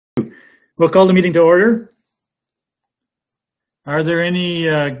We'll call the meeting to order. Are there any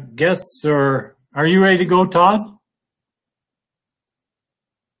guests, or are you ready to go, Todd?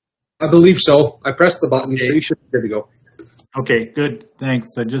 I believe so. I pressed the button, so you should be good to go. Okay, good. Thanks.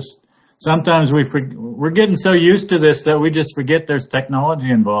 Sometimes we're getting so used to this that we just forget there's technology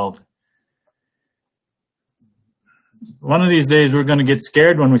involved. One of these days we're going to get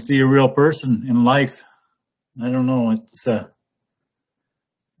scared when we see a real person in life. I don't know.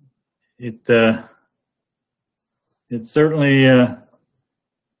 It's certainly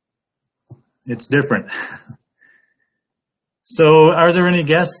it's different. So are there any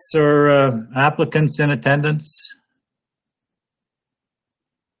guests or applicants in attendance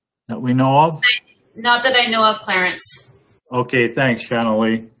that we know of? Not that I know of, Clarence. Okay, thanks,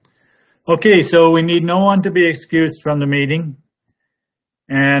 Shanley. Okay, so we need no one to be excused from the meeting.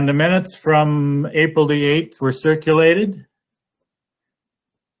 And the minutes from April the 8th were circulated.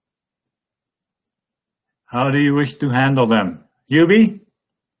 How do you wish to handle them? Yubi?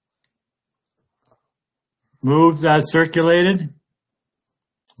 Moves as circulated.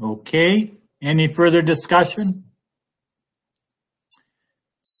 Okay, any further discussion?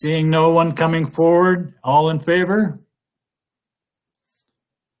 Seeing no one coming forward, all in favor?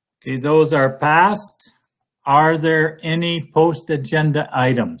 Okay, those are passed. Are there any post-agenda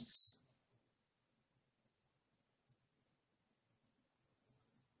items?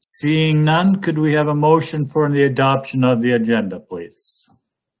 Seeing none, could we have a motion for the adoption of the agenda, please?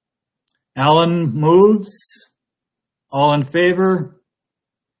 Alan moves. All in favor?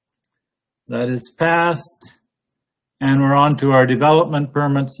 That is passed. And we're on to our development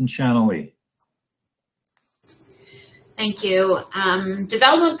permits in Shanley. Thank you.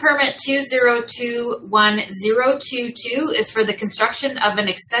 Development permit 2021022 is for the construction of an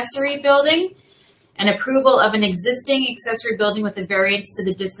accessory building and approval of an existing accessory building with a variance to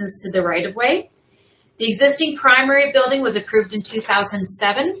the distance to the right-of-way. The existing primary building was approved in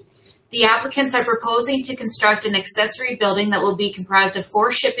 2007. The applicants are proposing to construct an accessory building that will be comprised of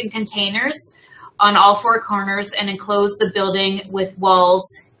 4 shipping containers on all 4 corners and enclose the building with walls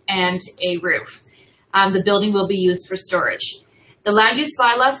and a roof. The building will be used for storage. The land use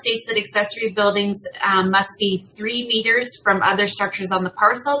bylaw states that accessory buildings must be 3 meters from other structures on the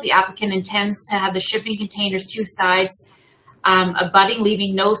parcel. The applicant intends to have the shipping containers 2 sides abutting,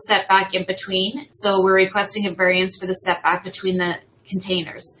 leaving no setback in between. So we're requesting a variance for the setback between the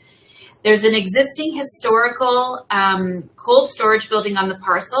containers. There's an existing historical cold storage building on the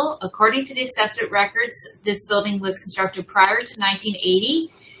parcel. According to the assessment records, this building was constructed prior to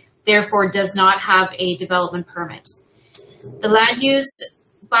 1980. Therefore does not have a development permit. The land use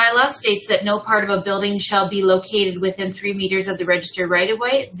bylaw states that no part of a building shall be located within 3 meters of the registered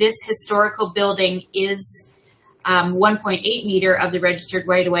right-of-way. This historical building is 1.8 meter of the registered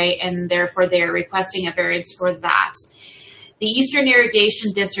right-of-way, and therefore they are requesting a variance for that. The Eastern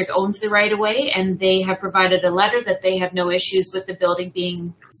Irrigation District owns the right-of-way, and they have provided a letter that they have no issues with the building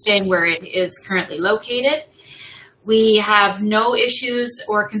staying where it is currently located. We have no issues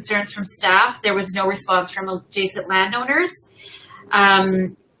or concerns from staff. There was no response from adjacent landowners.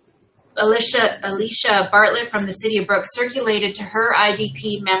 Alicia Bartlett from the City of Brooks circulated to her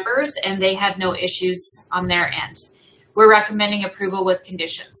IDP members, and they had no issues on their end. We're recommending approval with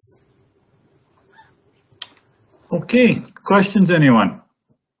conditions. Okay, questions, anyone?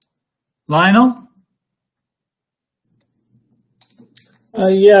 Lionel?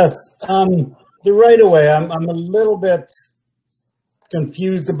 Yes. The right-of-way, I'm a little bit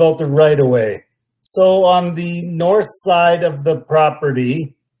confused about the right-of-way. So on the north side of the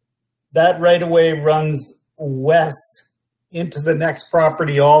property, that right-of-way runs west into the next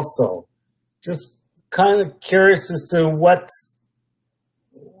property also. Just kind of curious as to what,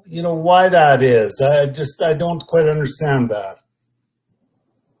 why that is. I don't quite understand that.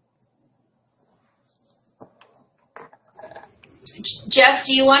 Jeff,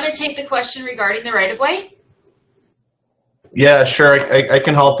 do you want to take the question regarding the right-of-way? Yeah, sure. I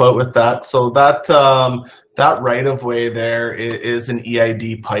can help out with that. So that that right-of-way there is an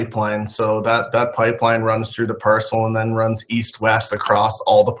EID pipeline. So that pipeline runs through the parcel and then runs east-west across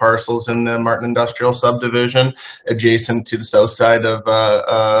all the parcels in the Martin Industrial Subdivision, adjacent to the south side of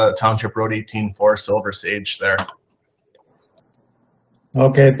Township Road 18-4 Silver Sage there.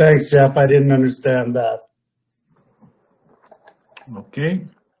 Okay, thanks, Jeff. I didn't understand that. Okay.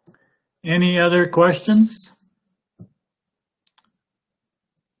 Any other questions?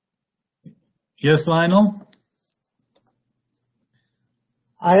 Yes, Lionel?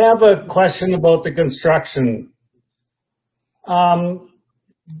 I have a question about the construction. So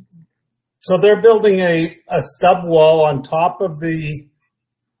they're building a stub wall on top of the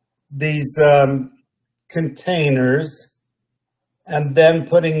these containers and then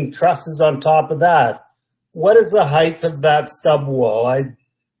putting trusses on top of that. What is the height of that stub wall?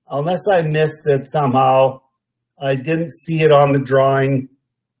 Unless I missed it somehow, I didn't see it on the drawing,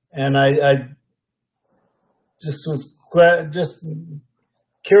 and I just was just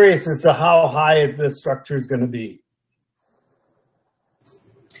curious as to how high the structure is going to be.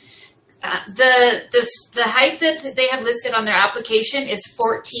 The height that they have listed on their application is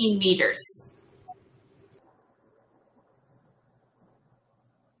 14 meters.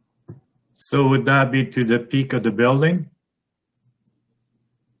 So would that be to the peak of the building?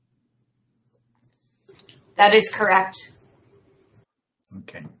 That is correct.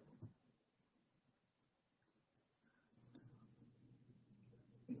 Okay.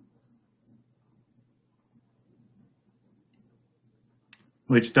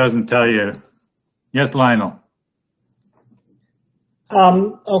 Which doesn't tell you. Yes, Lionel.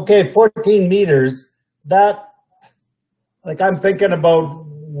 Okay, 14 meters. That, like, I'm thinking about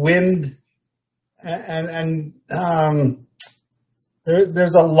wind, and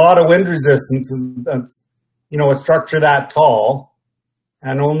there's a lot of wind resistance. That's, you know, a structure that tall,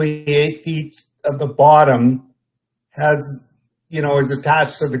 and only 8 feet of the bottom has, you know, is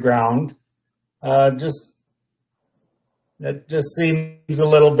attached to the ground. It just seems a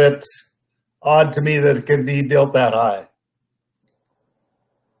little bit odd to me that it could be built that high.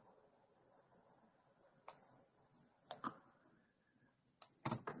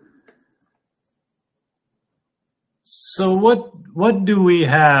 So what do we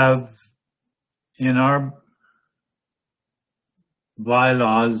have in our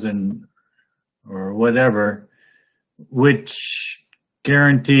bylaws or whatever, which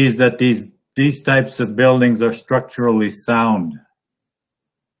guarantees that these types of buildings are structurally sound?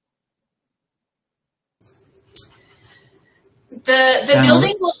 The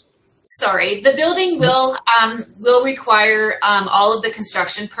building will. Sorry, the building will require all of the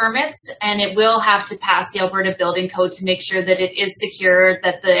construction permits, and it will have to pass the Alberta Building Code to make sure that it is secure,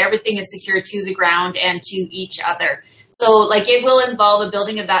 that everything is secure to the ground and to each other. So, like, it will involve a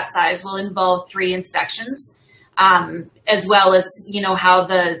building of that size will involve 3 inspections, as well as, you know, how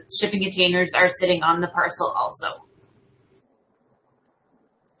the shipping containers are sitting on the parcel also.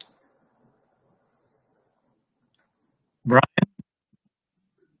 Brian?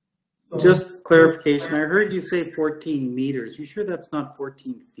 Just clarification, I heard you say 14 meters. You sure that's not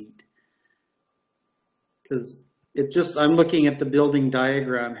 14 feet? Because I'm looking at the building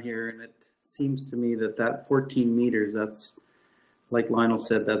diagram here, and it seems to me that 14 meters, that's, like Lionel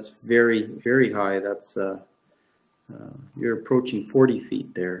said, that's very, very high. That's, you're approaching 40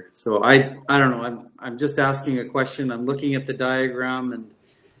 feet there. So I don't know, I'm just asking a question. I'm looking at the diagram,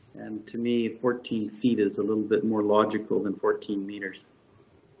 and to me, 14 feet is a little bit more logical than 14 meters.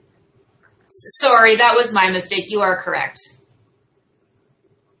 Sorry, that was my mistake. You are correct.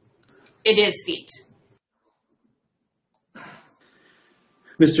 It is feet.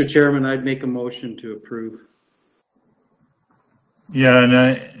 Mr. Chairman, I'd make a motion to approve. Yeah,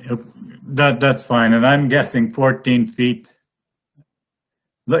 and that's fine. And I'm guessing 14 feet.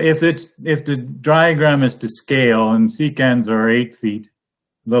 If the diagram is to scale and secants are 8 feet,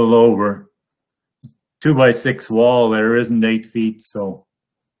 a little over, 2x6 wall there isn't 8 feet, so.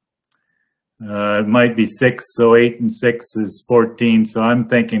 It might be 6, so 8 and 6 is 14. So I'm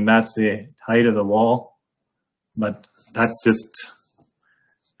thinking that's the height of the wall, but that's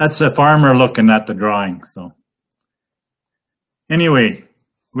a farmer looking at the drawing. So anyway,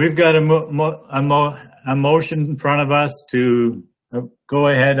 we've got a motion in front of us to go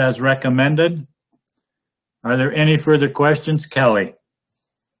ahead as recommended. Are there any further questions, Kelly?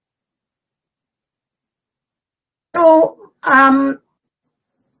 So,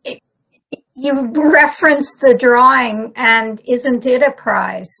 you referenced the drawing, and isn't it a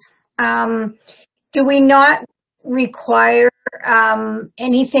prize? Do we not require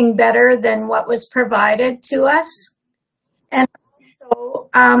anything better than what was provided to us? And also,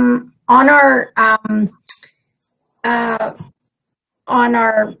 on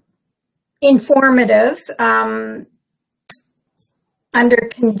our informative, under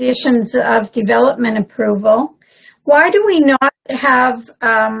conditions of development approval, why do we not have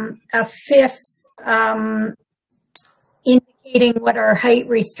a 5th indicating what our height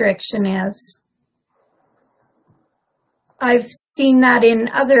restriction is? I've seen that in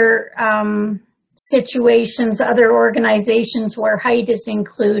other situations, other organizations where height is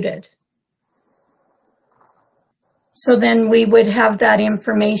included. So then we would have that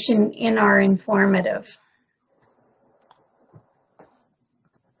information in our informative.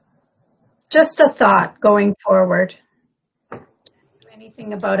 Just a thought going forward.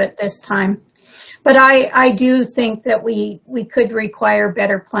 anything about it this time. But I do think that we could require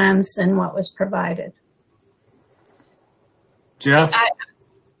better plans than what was provided. Jeff?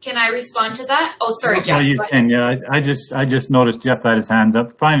 Can I respond to that? Oh, sorry, Jeff. Well, you can, yeah. I just noticed Jeff had his hands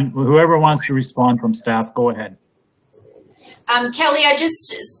up. Fine, whoever wants to respond from staff, go ahead. Kelly,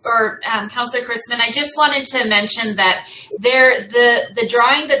 Councillor Chrisman, I just wanted to mention that the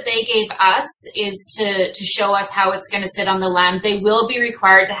drawing that they gave us is to show us how it's going to sit on the land. They will be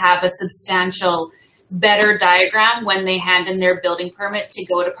required to have a substantial, better diagram when they hand in their building permit to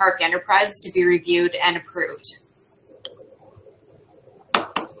go to Park Enterprise to be reviewed and approved.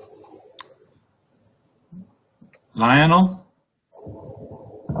 Lionel?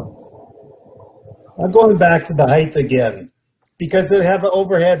 I'm going back to the height again, because they have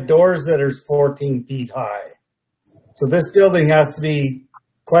overhead doors that are 14 feet high. So this building has to be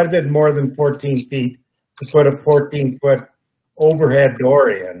quite a bit more than 14 feet to put a 14-foot overhead door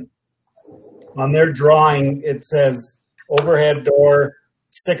in. On their drawing, it says overhead door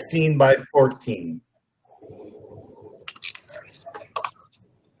 16 by 14.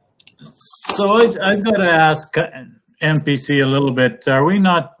 So I've got to ask MPC a little bit. Are we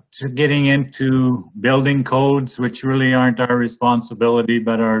not getting into building codes, which really aren't our responsibility,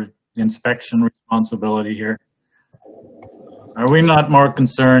 but our inspection responsibility here? Are we not more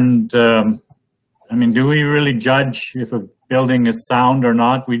concerned? I mean, do we really judge if a building is sound or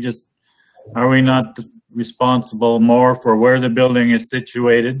not? Are we not responsible more for where the building is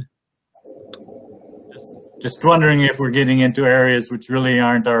situated? Just wondering if we're getting into areas which really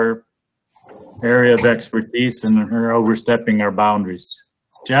aren't our area of expertise and are overstepping our boundaries.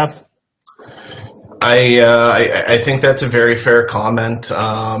 Jeff? I think that's a very fair comment.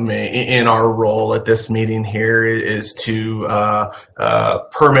 In our role at this meeting here is to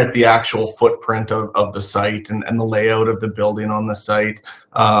permit the actual footprint of the site and the layout of the building on the site.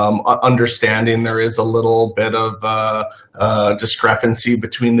 Understanding there is a little bit of discrepancy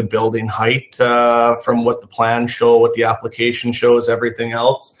between the building height from what the plans show, what the application shows, everything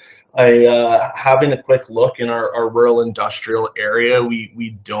else. Having a quick look in our rural industrial area,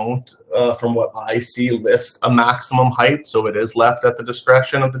 we don't, from what I see, list a maximum height, so it is left at the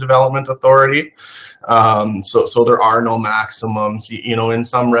discretion of the development authority. So there are no maximums. You know, in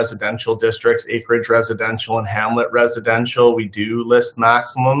some residential districts, acreage residential and hamlet residential, we do list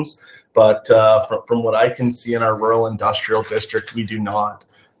maximums, but from what I can see in our rural industrial district, we do not.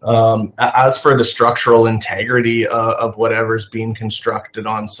 As for the structural integrity of whatever's being constructed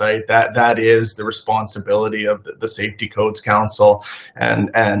on site, that is the responsibility of the Safety Codes Council, and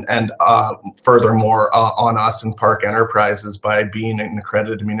furthermore on us in Park Enterprises by being an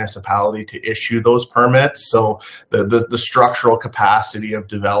accredited municipality to issue those permits. So the structural capacity of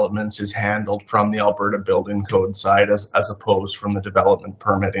developments is handled from the Alberta Building Code side as opposed from the development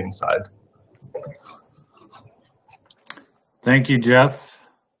permitting side. Thank you, Jeff.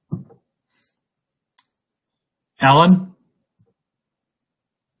 Alan?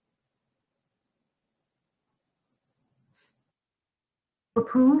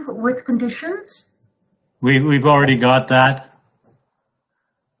 Approve with conditions? We've already got that.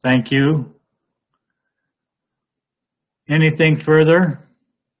 Thank you. Anything further?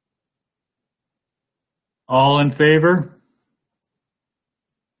 All in favor?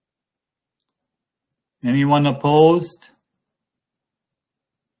 Anyone opposed?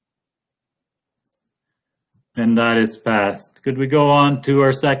 And that is passed. Could we go on to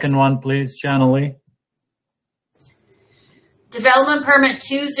our second one, please, Channelie? Development permit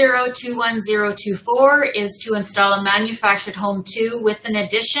 2021024 is to install a manufactured home 2 with an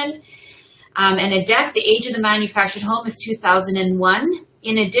addition and a deck. The age of the manufactured home is 2001.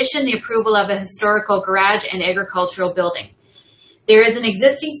 In addition, the approval of a historical garage and agricultural building. There is an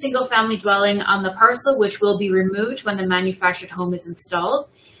existing single-family dwelling on the parcel which will be removed when the manufactured home is installed.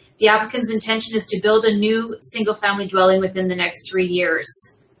 The applicant's intention is to build a new single-family dwelling within the next 3 years.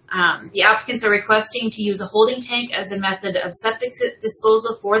 The applicants are requesting to use a holding tank as a method of septic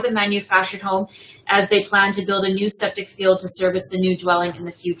disposal for the manufactured home, as they plan to build a new septic field to service the new dwelling in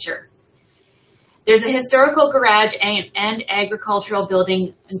the future. There's a historical garage and agricultural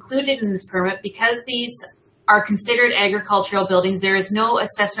building included in this permit. Because these are considered agricultural buildings, there is no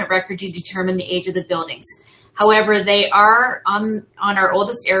assessment record to determine the age of the buildings. However, they are on our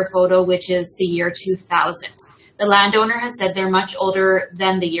oldest air photo, which is the year 2000. The landowner has said they're much older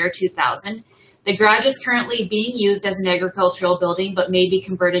than the year 2000. The garage is currently being used as an agricultural building, but may be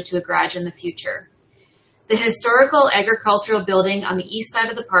converted to a garage in the future. The historical agricultural building on the east side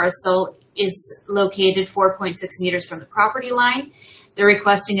of the parcel is located 4.6 meters from the property line. They're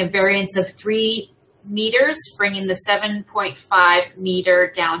requesting a variance of 3 meters, bringing the 7.5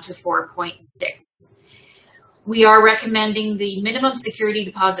 meter down to 4.6. We are recommending the minimum security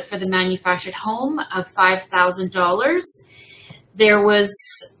deposit for the manufactured home of $5,000. There was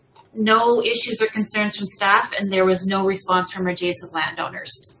no issues or concerns from staff, and there was no response from adjacent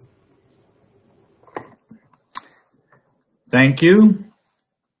landowners. Thank you.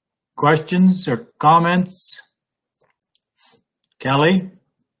 Questions or comments? Kelly?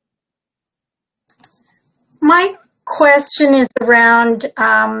 My question is around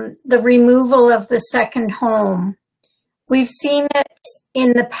the removal of the second home. We've seen it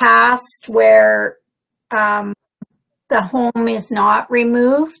in the past where the home is not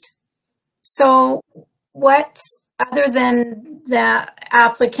removed. So what, other than the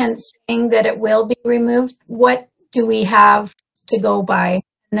applicant saying that it will be removed, what do we have to go by?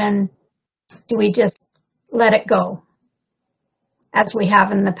 And then do we just let it go as we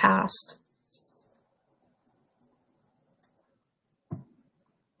have in the past?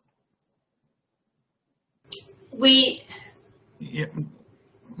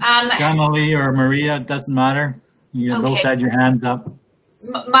 Shanali or Maria, it doesn't matter. You both had your hands up.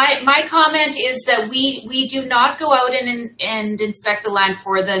 My comment is that we do not go out and inspect the land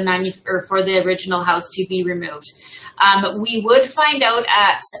for the original house to be removed. We would find out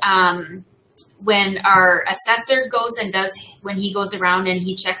at when our assessor goes and when he goes around and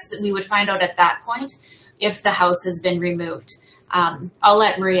he checks, that we would find out at that point if the house has been removed. I'll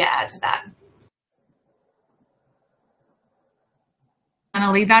let Maria add to that.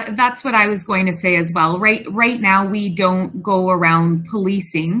 Annalie, that's what I was going to say as well. Right now, we don't go around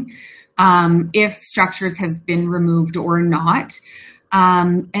policing if structures have been removed or not.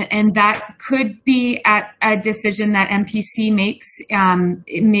 And that could be at a decision that MPC makes.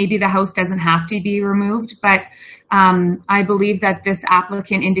 Maybe the house doesn't have to be removed, but I believe that this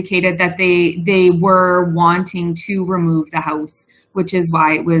applicant indicated that they were wanting to remove the house, which is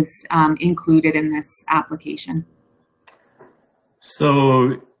why it was included in this application.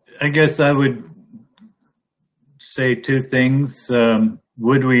 So I guess I would say two things.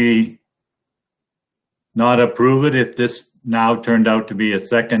 Would we not approve it if this now turned out to be a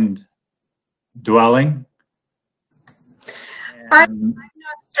second dwelling? I'm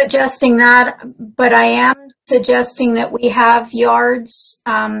not suggesting that, but I am suggesting that we have yards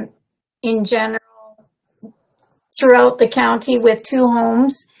in general throughout the county with 2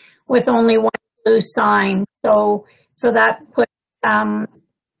 homes with only 1 blue sign. So that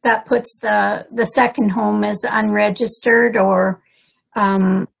puts the second home as unregistered or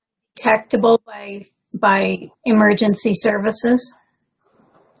detectable by emergency services.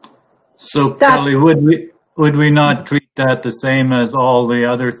 So Kelly, would we not treat that the same as all the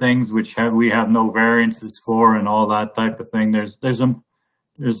other things which we have no variances for and all that type of thing? There's a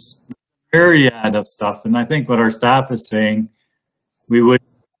myriad of stuff, and I think what our staff is saying, we would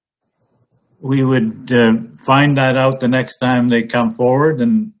find that out the next time they come forward,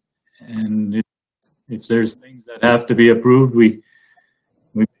 and if there's things that have to be approved, we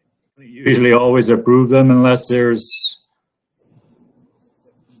usually always approve them unless there is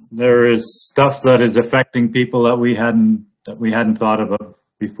stuff that is affecting people that we hadn't thought of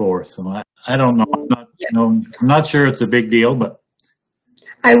before. So I don't know. I'm not sure it's a big deal, but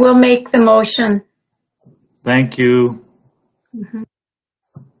I will make the motion. Thank you. Mm-hmm.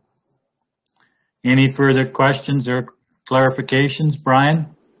 Any further questions or clarifications,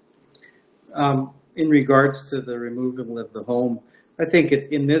 Brian? In regards to the removal of the home, I think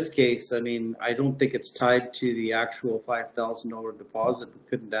in this case, I mean, I don't think it's tied to the actual $5,000 deposit.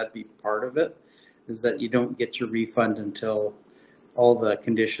 Couldn't that be part of it? Is that you don't get your refund until all the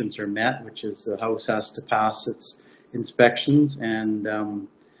conditions are met, which is the house has to pass its inspections and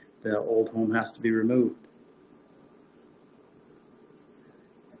the old home has to be removed.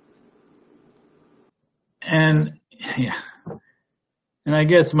 And yeah, and I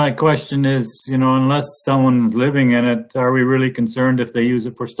guess my question is, unless someone's living in it, are we really concerned if they use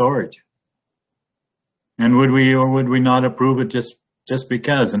it for storage? And would we or would we not approve it just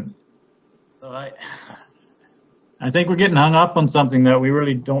because? And so I think we're getting hung up on something that we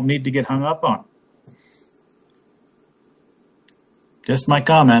really don't need to get hung up on. Just my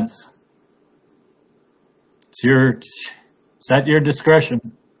comments. It's at your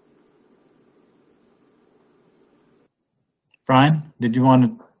discretion. Brian, did you want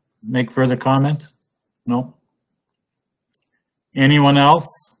to make further comments? No? Anyone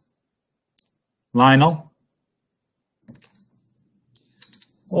else? Lionel?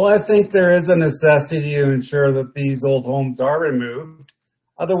 Well, I think there is a necessity to ensure that these old homes are removed.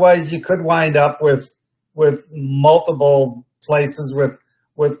 Otherwise, you could wind up with multiple places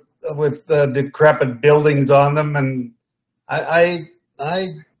with decrepit buildings on them, and I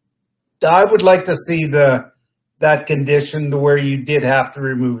would like to see that condition to where you did have to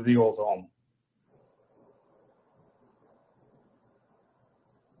remove the old home.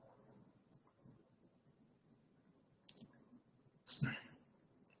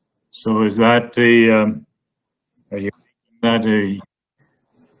 So is that are you making that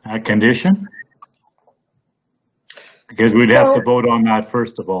a condition? Because we'd have to vote on that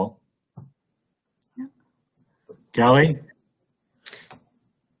first of all. Kelly?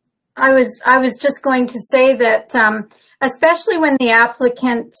 I was just going to say that, especially when the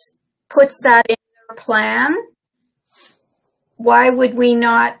applicant puts that in their plan, why would we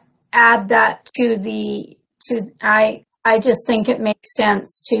not add that I just think it makes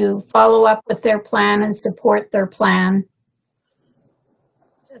sense to follow up with their plan and support their plan.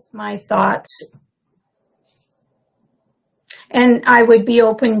 Just my thoughts. And I would be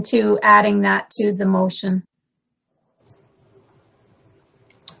open to adding that to the motion.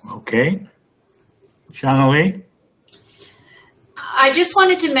 Okay. Shanalee? I just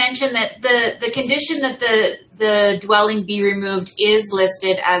wanted to mention that the condition that the dwelling be removed is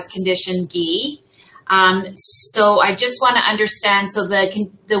listed as condition D. So I just want to understand, so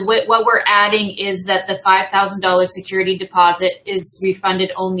what we're adding is that the $5,000 security deposit is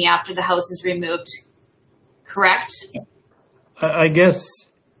refunded only after the house is removed, correct? I guess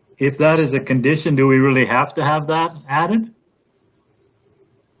if that is a condition, do we really have to have that added?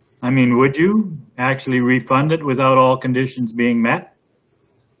 I mean, would you actually refund it without all conditions being met?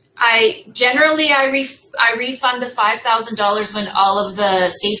 I refund the $5,000 when all of the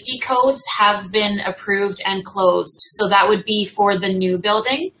safety codes have been approved and closed. So that would be for the new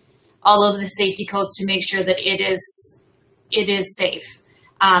building, all of the safety codes to make sure that it is safe.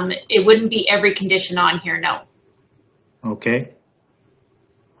 It wouldn't be every condition on here, no. Okay.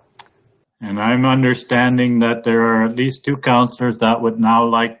 And I'm understanding that there are at least 2 councillors that would now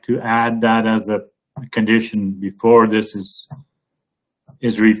like to add that as a condition before this is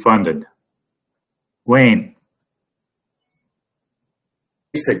refunded. Wayne.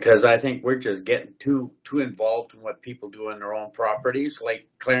 Because I think we're just getting too involved in what people do on their own properties. Like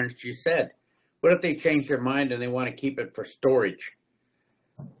Clarence just said, what if they change their mind and they want to keep it for storage?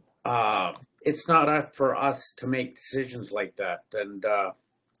 It's not up for us to make decisions like that. And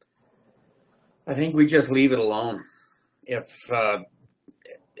I think we just leave it alone. If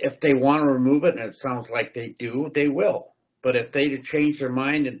they want to remove it, and it sounds like they do, they will. But if they change their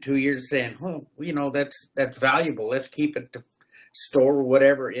mind in 2 years saying, oh, you know, that's valuable, let's keep it to store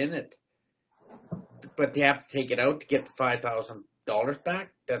whatever in it. But they have to take it out to get the $5,000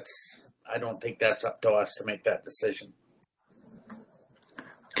 back. I don't think that's up to us to make that decision.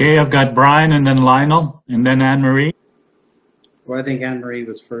 Okay, I've got Brian and then Lionel and then Anne-Marie. Well, I think Anne-Marie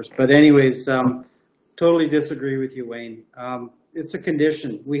was first. But anyways, totally disagree with you, Wayne. It's a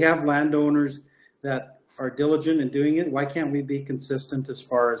condition. We have landowners that are diligent in doing it. Why can't we be consistent as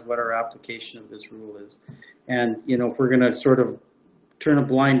far as what our application of this rule is? And, you know, if we're going to sort of turn a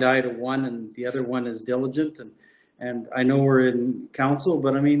blind eye to one and the other one is diligent, and I know we're in council,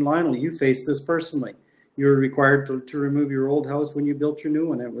 but I mean, Lionel, you faced this personally. You were required to remove your old house when you built your new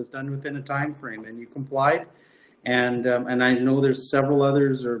one. It was done within a time frame and you complied. And I know there's several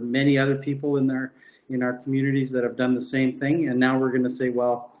others or many other people in our communities that have done the same thing. And now we're going to say,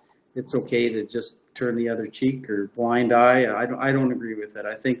 well, it's okay to just turn the other cheek or blind eye. I don't agree with it.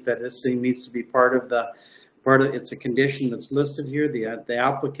 I think that this thing needs to be part of it's a condition that's listed here. The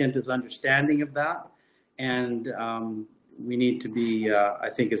applicant is understanding of that, and we need to be, I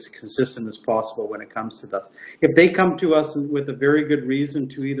think, as consistent as possible when it comes to this. If they come to us with a very good reason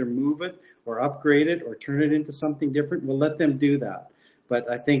to either move it or upgrade it or turn it into something different, we'll let them do that. But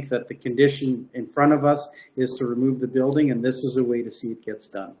I think that the condition in front of us is to remove the building, and this is a way to see it gets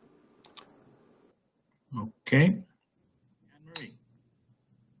done. Okay. Anne-Marie.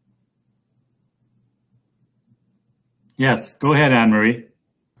 Yes, go ahead, Anne-Marie.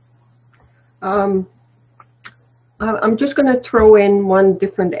 I'm just going to throw in one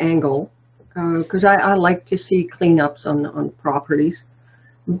different angle because I like to see cleanups on properties.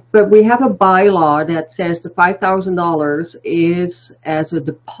 But we have a bylaw that says the $5,000 is as a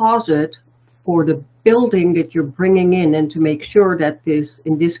deposit for the building that you're bringing in, and to make sure that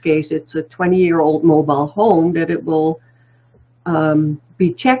in this case, it's a 20-year-old mobile home, that it will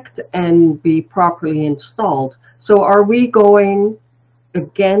be checked and be properly installed. So are we going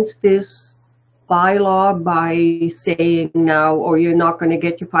against this bylaw by saying now, or you're not going to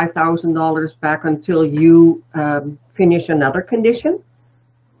get your $5,000 back until you finish another condition?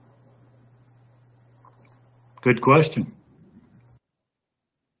 Good question.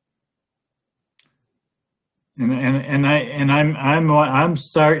 I'm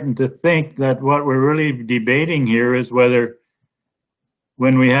starting to think that what we're really debating here is whether,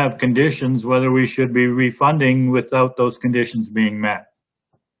 when we have conditions, whether we should be refunding without those conditions being met.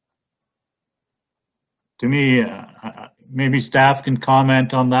 To me, maybe staff can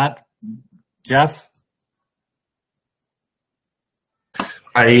comment on that. Jeff?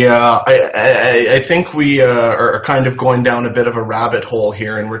 I think we are kind of going down a bit of a rabbit hole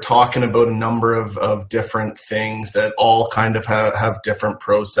here, and we're talking about a number of different things that all kind of have different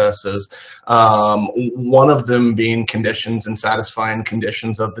processes. One of them being conditions and satisfying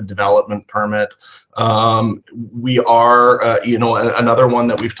conditions of the development permit. We are, another one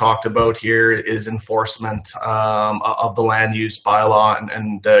that we've talked about here is enforcement of the land use bylaw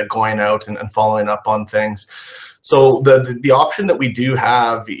and going out and following up on things. So the option that we do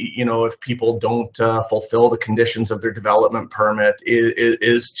have, if people don't fulfill the conditions of their development permit,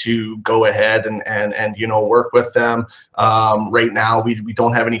 is to go ahead and work with them. Right now, we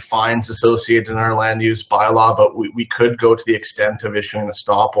don't have any fines associated in our land use bylaw, but we could go to the extent of issuing a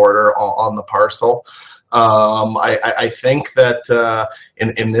stop order on the parcel. I think that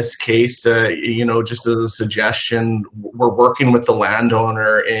in this case, just as a suggestion, we're working with the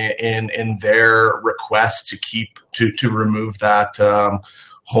landowner in their request to remove that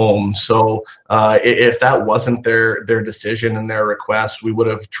home. So if that wasn't their decision and their request, we would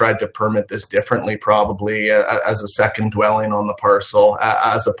have tried to permit this differently, probably as a second dwelling on the parcel,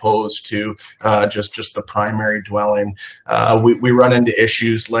 as opposed to just the primary dwelling. We run into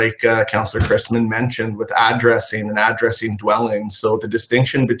issues like Councillor Christman mentioned with addressing and addressing dwellings. So the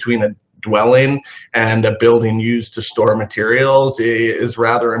distinction between a dwelling and a building used to store materials is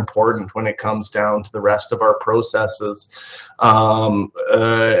rather important when it comes down to the rest of our processes.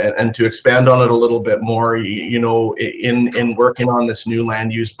 And to expand on it a little bit more, in working on this new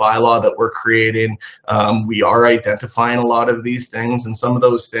land use bylaw that we're creating, we are identifying a lot of these things, and some of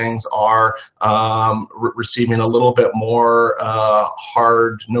those things are receiving a little bit more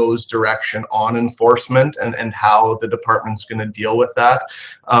hard-nosed direction on enforcement and how the department's going to deal with that.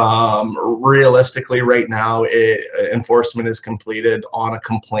 Realistically, right now, enforcement is completed on a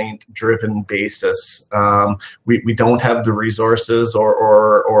complaint-driven basis. We don't have the resources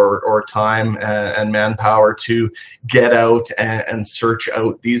or time and manpower to get out and search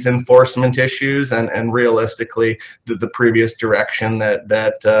out these enforcement issues. And realistically, the previous direction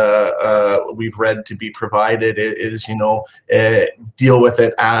that we've read to be provided is, deal with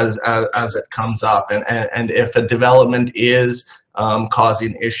it as it comes up. And if a development is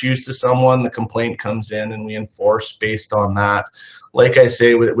causing issues to someone, the complaint comes in and we enforce based on that. Like I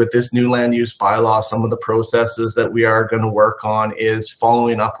say, with this new land use bylaw, some of the processes that we are going to work on is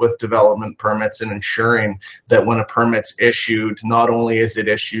following up with development permits and ensuring that when a permit's issued, not only is it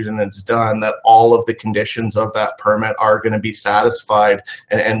issued and it's done, that all of the conditions of that permit are going to be satisfied,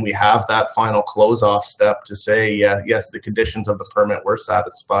 and we have that final close-off step to say, yes, the conditions of the permit were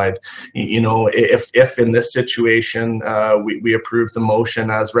satisfied. If in this situation we approve the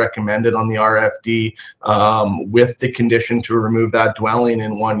motion as recommended on the RFD with the condition to remove that dwelling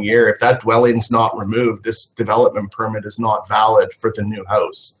in 1 year, if that dwelling's not removed, this development permit is not valid for the new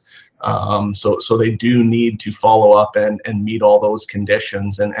house. So they do need to follow up and meet all those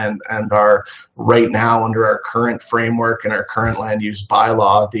conditions, and are right now under our current framework and our current land use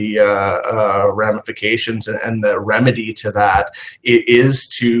bylaw, the ramifications and the remedy to that is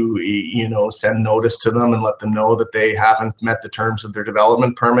to send notice to them and let them know that they haven't met the terms of their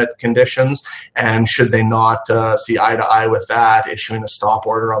development permit conditions, and should they not see eye to eye with that, issuing a stop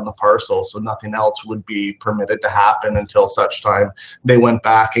order on the parcel, so nothing else would be permitted to happen until such time they went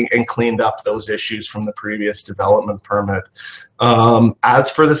back and cleaned up those issues from the previous development permit. As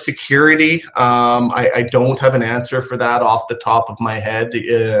for the security, I don't have an answer for that off the top of my head.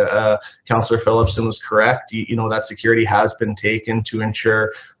 Councillor Phillipson was correct. That security has been taken to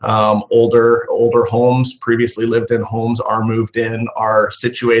ensure older homes, previously lived in homes, are moved in, are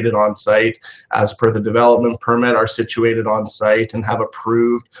situated on site as per the development permit, are situated on site and have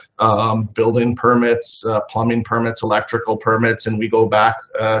approved building permits, plumbing permits, electrical permits, and we go back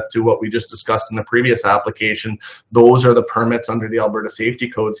to what we just discussed in the previous application. Those are the permits under the Alberta Safety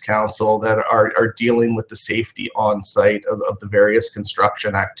Codes Council that are dealing with the safety on site of the various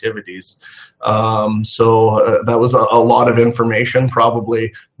construction activities. So that was a lot of information,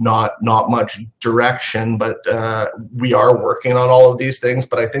 probably not much direction, but we are working on all of these things.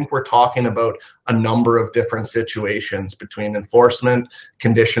 But I think we're talking about a number of different situations between enforcement,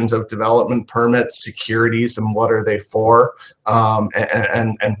 conditions of development permits, securities, and what are they for.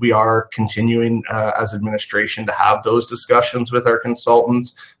 And we are continuing as administration to have those discussions with our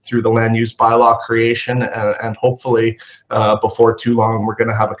consultants through the land use bylaw creation, and hopefully before too long we're going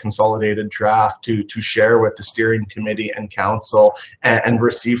to have a consolidated draft to share with the steering committee and council, and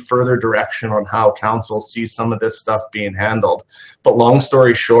receive further direction on how council sees some of this stuff being handled. But long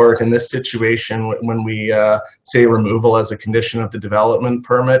story short, in this situation, when we say removal as a condition of the development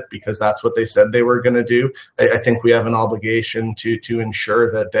permit, because that's what they said they were going to do, I think we have an obligation to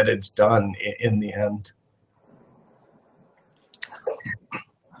ensure that it's done in the end.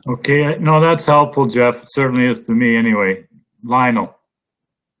 Okay, no, that's helpful, Jeff. It certainly is to me anyway. Lionel.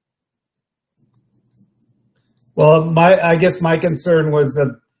 Well, I guess my concern was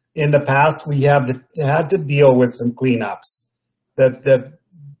that in the past we had to deal with some cleanups that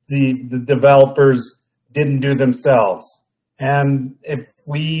the developers didn't do themselves. And if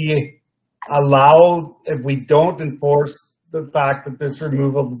we don't enforce the fact that this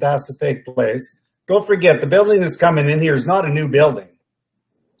removal has to take place, don't forget the building that's coming in here is not a new building.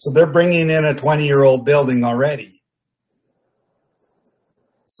 So they're bringing in a 20-year-old building already.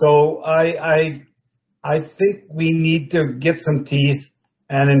 So I think we need to get some teeth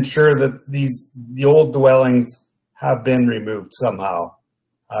and ensure that the old dwellings have been removed somehow.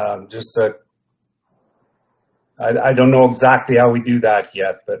 I don't know exactly how we do that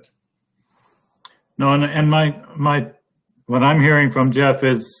yet, but. No, and what I'm hearing from Jeff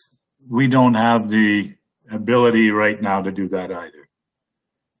is we don't have the ability right now to do that either.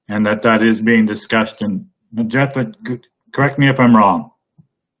 And that is being discussed. And Jeff, correct me if I'm wrong.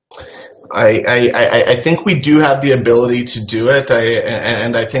 I think we do have the ability to do it,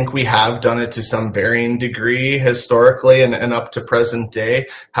 and I think we have done it to some varying degree historically and up to present day.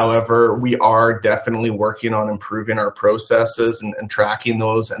 However, we are definitely working on improving our processes and tracking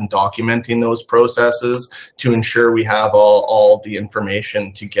those and documenting those processes to ensure we have all the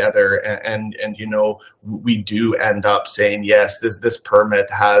information together, and you know, we do end up saying yes, this permit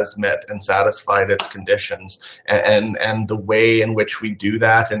has met and satisfied its conditions, and the way in which we do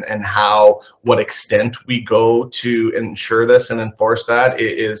that and what extent we go to ensure this and enforce that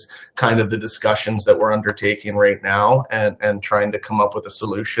is kind of the discussions that we're undertaking right now, and trying to come up with a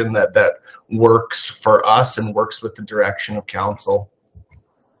solution that works for us and works with the direction of council.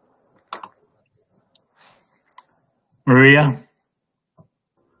 Maria?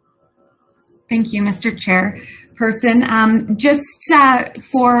 Thank you, Mr. Chairperson. Just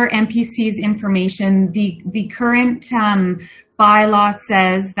for MPC's information, the current bylaw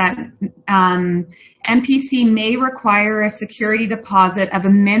says that MPC may require a security deposit of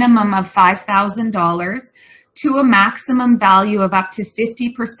a minimum of $5,000 to a maximum value of up to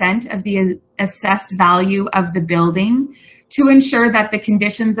 50% of the assessed value of the building to ensure that the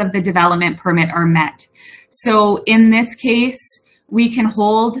conditions of the development permit are met. So in this case, we can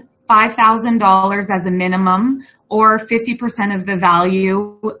hold $5,000 as a minimum, or 50% of the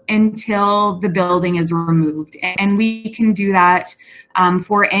value until the building is removed. And we can do that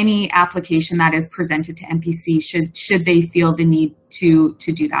for any application that is presented to MPC should they feel the need to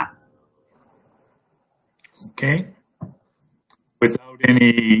do that. Okay. Without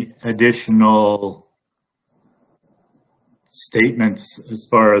any additional statements as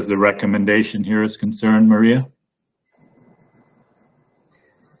far as the recommendation here is concerned, Maria?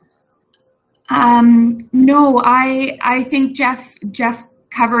 No, I think Jeff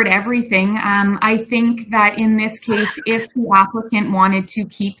covered everything. I think that in this case, if the applicant wanted to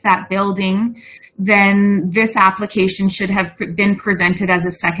keep that building, then this application should have been presented as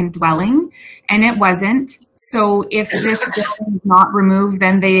a second dwelling, and it wasn't. So if this building is not removed,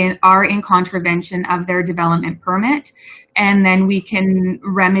 then they are in contravention of their development permit, and then we can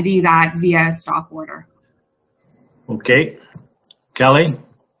remedy that via a stop order. Okay. Kelly?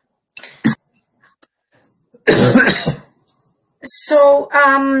 So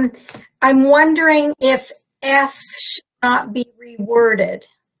I'm wondering if F should not be reworded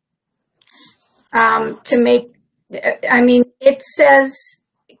to make, I mean, it says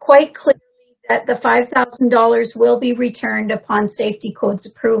quite clearly that the $5,000 will be returned upon safety codes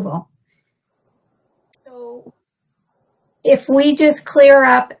approval. So if we just clear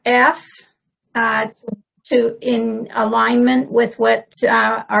up F to in alignment with what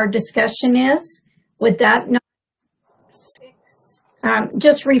our discussion is, would that not fix?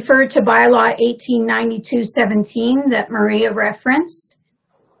 Just refer to bylaw 1892-17 that Maria referenced.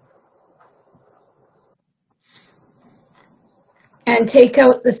 and take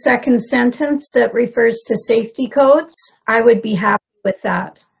out the second sentence that refers to safety codes, I would be happy with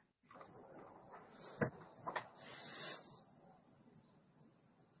that.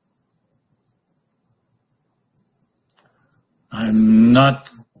 I'm not,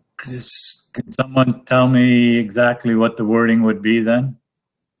 can someone tell me exactly what the wording would be then?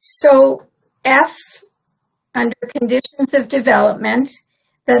 So F, under conditions of development,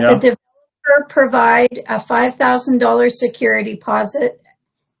 that the developer provide a $5,000 security deposit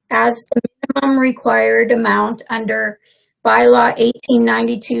as the minimum required amount under bylaw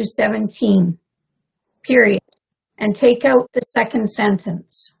 1892-17, period, and take out the second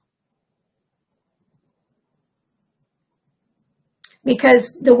sentence.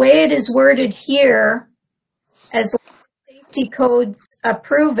 Because the way it is worded here, as safety codes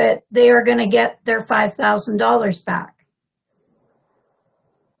approve it, they are going to get their $5,000 back.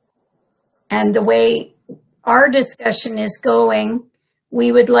 And the way our discussion is going,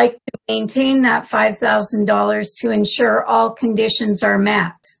 we would like to maintain that $5,000 to ensure all conditions are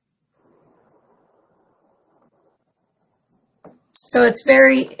met. So it's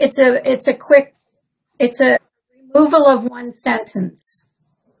a removal of one sentence.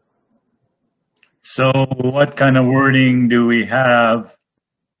 So what kind of wording do we have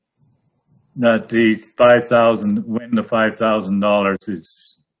that the when the $5,000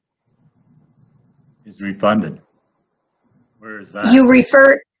 is refunded? Where is that? You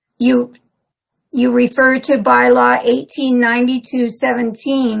refer to bylaw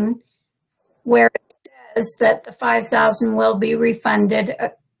 1892-17, where it says that the $5,000 will be refunded,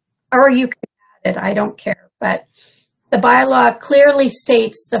 or you can add it, I don't care, but the bylaw clearly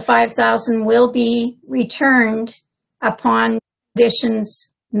states the $5,000 will be returned upon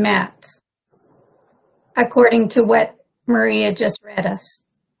conditions met, according to what Maria just read us.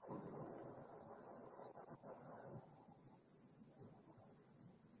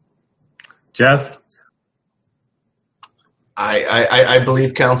 Jeff? I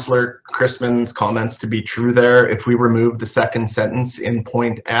believe Councillor Chrisman's comments to be true there. If we remove the second sentence in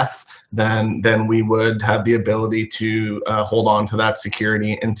point F, then we would have the ability to hold on to that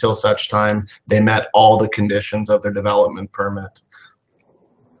security until such time they met all the conditions of their development permit.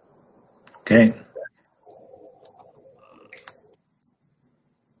 Okay.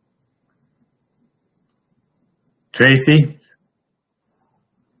 Tracy?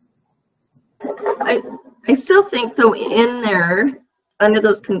 I still think, though, in there, under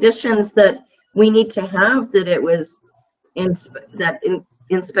those conditions, that we need to have that it was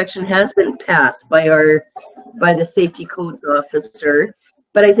inspection has been passed by the safety codes officer.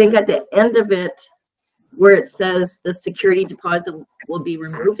 But I think at the end of it, where it says the security deposit will be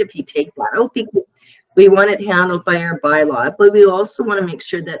removed if you take that out, because we want it handled by our bylaw, but we also want to make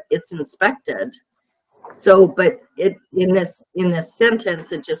sure that it's inspected. So, but in this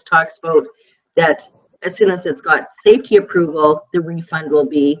sentence, it just talks about that as soon as it's got safety approval, the refund will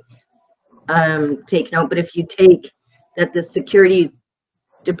be taken out. But if you take that the security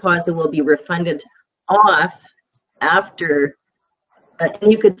deposit will be refunded off after,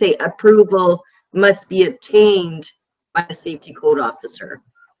 and you could say approval must be obtained by a safety code officer.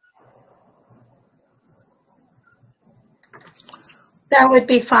 That would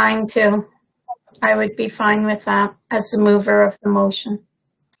be fine too. I would be fine with that as the mover of the motion.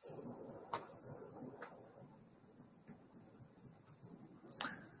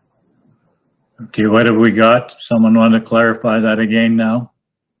 Okay, what have we got? Someone want to clarify that again now?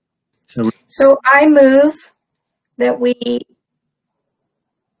 So I move that we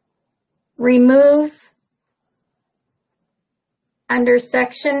remove under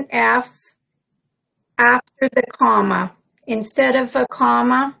section F after the comma. Instead of a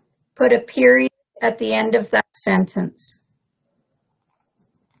comma, put a period at the end of that sentence.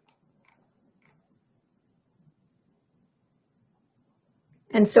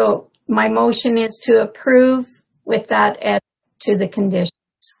 And so my motion is to approve with that add to the conditions.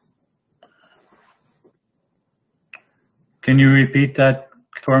 Can you repeat that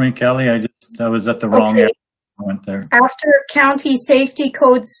for me, Kelly? I was at the wrong area. I went there. After county safety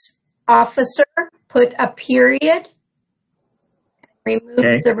codes officer, put a period. Remove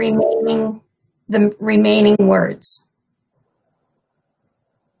the remaining words.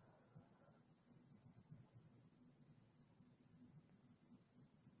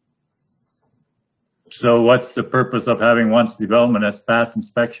 So what's the purpose of having once development has passed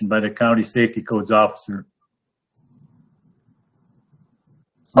inspection by the county safety codes officer?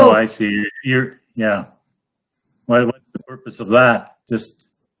 Oh, I see. Yeah. What's the purpose of that? Just.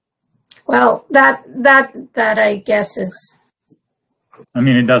 Well, that I guess is. I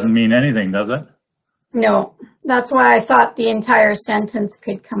mean, it doesn't mean anything, does it? No, that's why I thought the entire sentence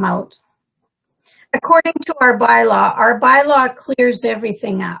could come out. According to our bylaw clears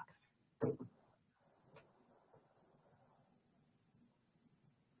everything up.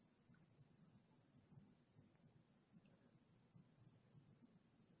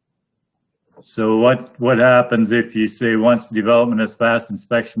 So what happens if you say once the development has passed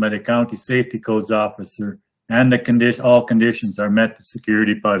inspection by the county safety codes officer and all conditions are met, the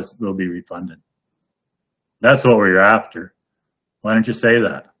security deposit will be refunded? That's what we're after. Why don't you say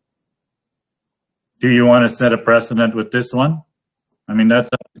that? Do you want to set a precedent with this one? I mean,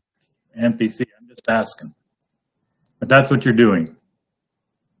 that's up to MPC. I'm just asking. But that's what you're doing.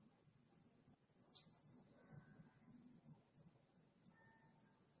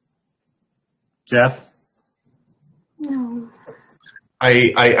 Jeff? No.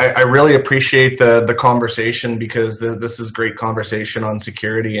 I really appreciate the conversation, because this is great conversation on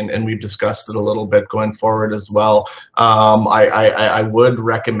security, and we've discussed it a little bit going forward as well. I would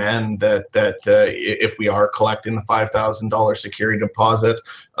recommend that if we are collecting the $5,000 security deposit,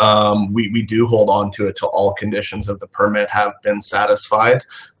 we do hold on to it till all conditions of the permit have been satisfied.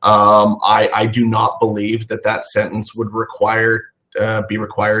 I do not believe that sentence would be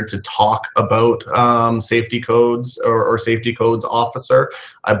required to talk about safety codes or safety codes officer.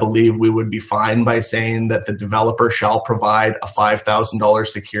 I believe we would be fine by saying that the developer shall provide a $5,000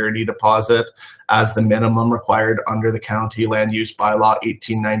 security deposit as the minimum required under the county land use bylaw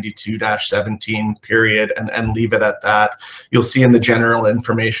 1892-17 period, and leave it at that. You'll see in the general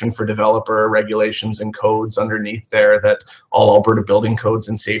information for developer regulations and codes underneath there that all Alberta building codes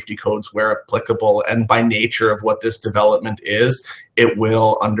and safety codes where applicable, and by nature of what this development is, it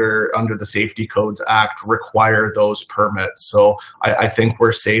will under the Safety Codes Act require those permits. So I think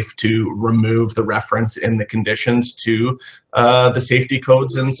we're safe to remove the reference in the conditions to the safety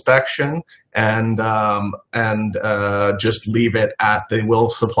codes inspection, and just leave it at they will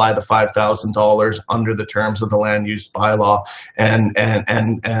supply the $5,000 under the terms of the land use bylaw. And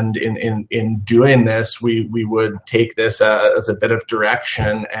in doing this, we would take this as a bit of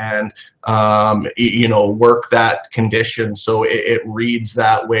direction and work that condition so it reads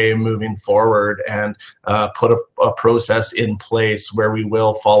that way moving forward, and put a process in place where we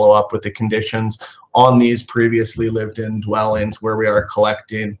will follow up with the conditions on these previously lived in dwellings where we are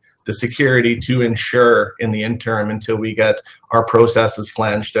collecting the security to ensure in the interim until we get our processes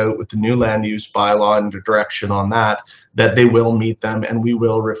flanged out with the new land use bylaw and the direction on that they will meet them, and we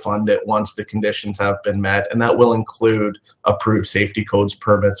will refund it once the conditions have been met, and that will include approved safety codes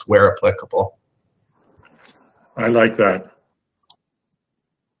permits where applicable. I like that.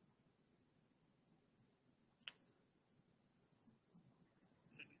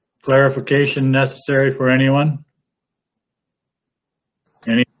 Clarification necessary for anyone?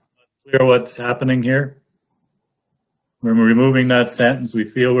 Any clear what's happening here? When we're removing that sentence, we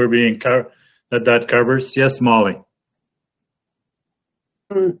feel we're being that covers. Yes, Molly.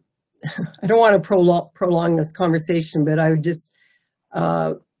 I don't want to prolong this conversation, but I would just,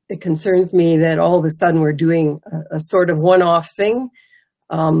 it concerns me that all of a sudden we're doing a sort of one-off thing.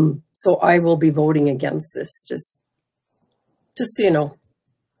 So I will be voting against this, just so you know.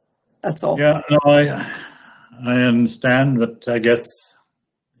 That's all. Yeah, no, I understand, but I guess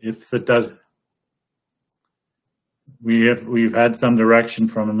if it does, we've had some direction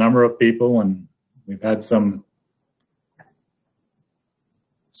from a number of people, and we've had some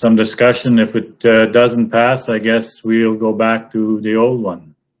discussion. If it doesn't pass, I guess we'll go back to the old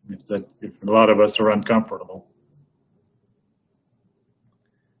one. If a lot of us are uncomfortable.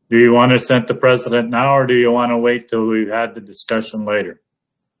 Do you want to set the precedent now, or do you want to wait till we've had the discussion later?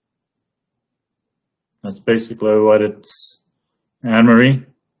 That's basically what it's. Anne-Marie?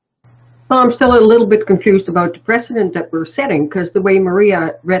 Well, I'm still a little bit confused about the precedent that we're setting, because the way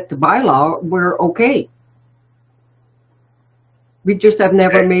Maria read the bylaw, we're okay. We just have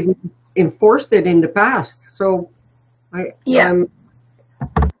never maybe enforced it in the past. So, Yeah.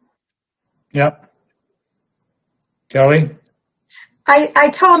 Yep. Kelly? I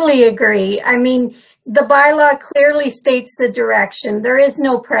totally agree. I mean, the bylaw clearly states the direction. There is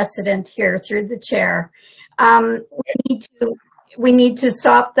no precedent here through the chair. We need to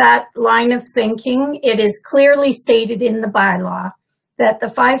stop that line of thinking. It is clearly stated in the bylaw that the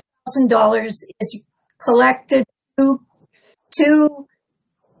 $5,000 is collected to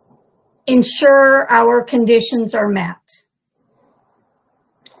ensure our conditions are met.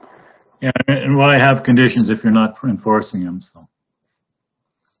 Yeah, and why have conditions if you're not enforcing them? So.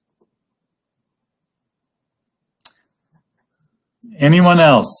 Anyone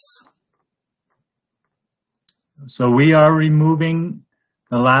else? So we are removing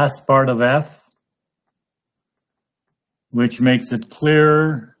the last part of F. which makes it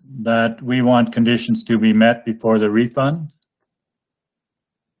clear that we want conditions to be met before the refund.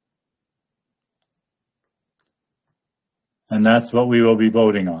 And that's what we will be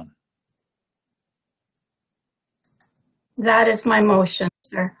voting on. That is my motion,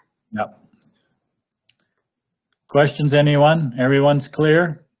 sir. Yep. Questions, anyone? Everyone's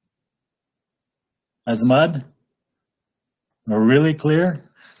clear? As mud? We're really clear?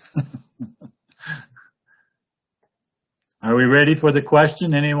 Are we ready for the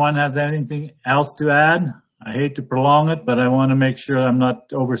question? Anyone have anything else to add? I hate to prolong it, but I want to make sure I'm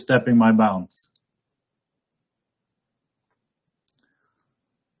not overstepping my bounds.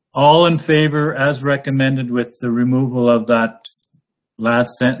 All in favor as recommended with the removal of that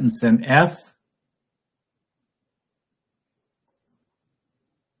last sentence in F?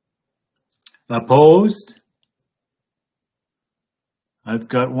 Opposed? I've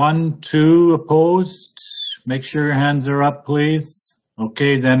got 1, 2 opposed. Make sure your hands are up, please.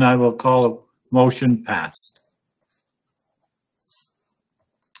 Okay, then I will call a motion passed.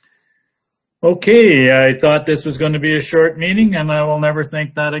 Okay, I thought this was going to be a short meeting, and I will never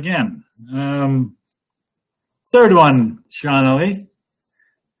think that again. Third one, Shawnee.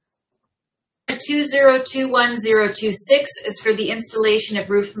 2021026 is for the installation of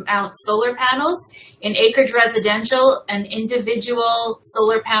roof mount solar panels. In acreage residential, an individual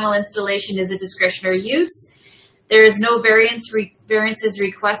solar panel installation is a discretionary use. There is no variances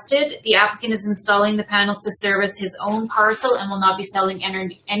requested. The applicant is installing the panels to service his own parcel and will not be selling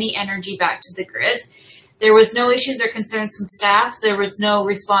any energy back to the grid. There was no issues or concerns from staff. There was no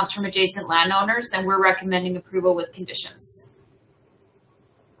response from adjacent landowners, and we're recommending approval with conditions.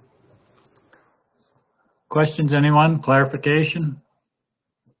 Questions, anyone? Clarification?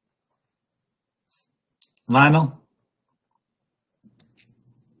 Lionel?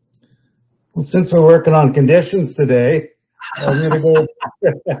 Well, since we're working on conditions today, I'm going to go.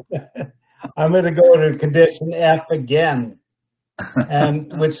 I'm going to go to condition F again,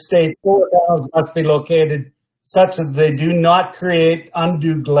 and which states solar panels must be located such that they do not create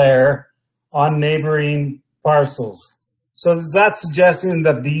undue glare on neighboring parcels. So is that suggesting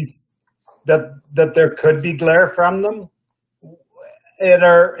that that there could be glare from them? At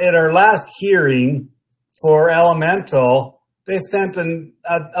our last hearing for Elemental, they spent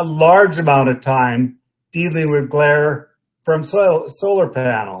a large amount of time dealing with glare from solar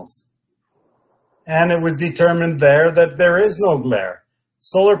panels. And it was determined there that there is no glare.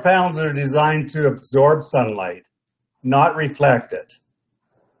 Solar panels are designed to absorb sunlight, not reflect it.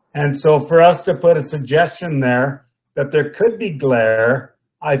 And so for us to put a suggestion there that there could be glare,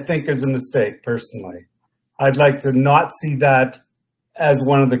 I think is a mistake personally. I'd like to not see that as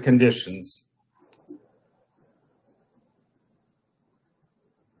one of the conditions.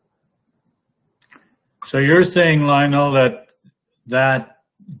 So you're saying, Lionel, that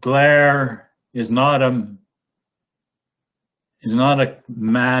glare is not a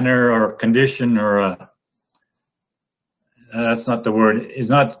manner or a condition or that's not the word, is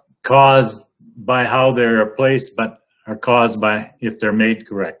not caused by how they're placed, but are caused by if they're made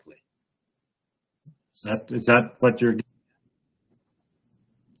correctly. Is that what you're?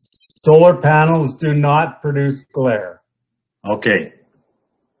 Solar panels do not produce glare. Okay.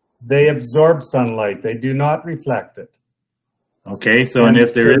 They absorb sunlight. They do not reflect it. Okay, so and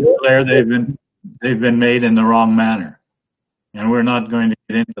if there is glare, they've been made in the wrong manner. And we're not going to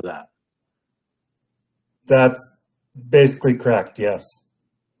get into that. That's basically correct, yes.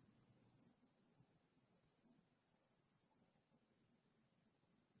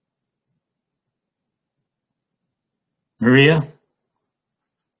 Maria?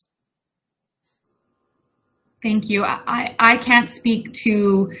 Thank you. I can't speak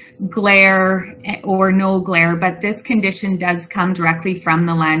to glare or no glare, but this condition does come directly from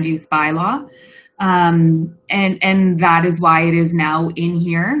the land use bylaw. And that is why it is now in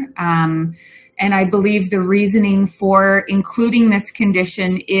here. And I believe the reasoning for including this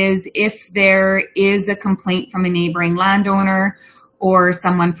condition is if there is a complaint from a neighboring landowner or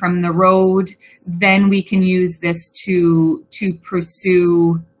someone from the road, then we can use this to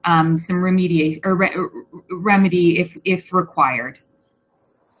pursue some remediation or remedy if required.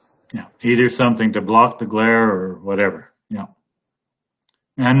 Yeah, either something to block the glare or whatever. Yeah.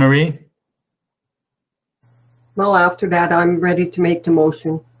 Anne-Marie? Well, after that, I'm ready to make the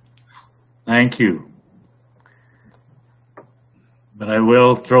motion. Thank you. But I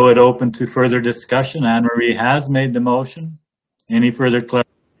will throw it open to further discussion. Anne-Marie has made the motion. Any further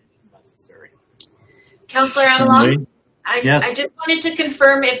clarification necessary? Councillor Amelon? Yes. I just wanted to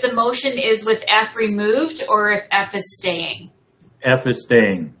confirm if the motion is with F removed or if F is staying. F is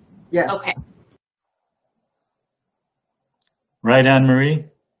staying. Yes. Okay. Right, Anne Marie?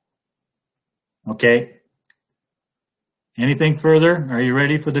 Okay. Anything further? Are you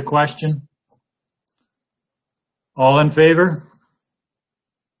ready for the question? All in favor?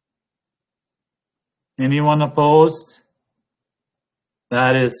 Anyone opposed?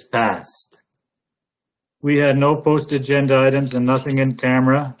 That is passed. We had no post-agenda items and nothing in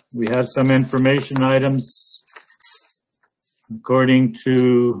camera. We have some information items according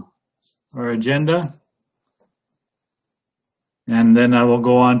to our agenda. And then I will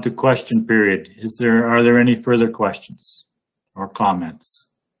go on to question period. Are there any further questions or comments?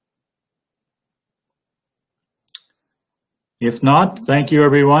 If not, thank you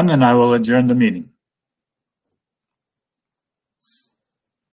everyone, and I will adjourn the meeting.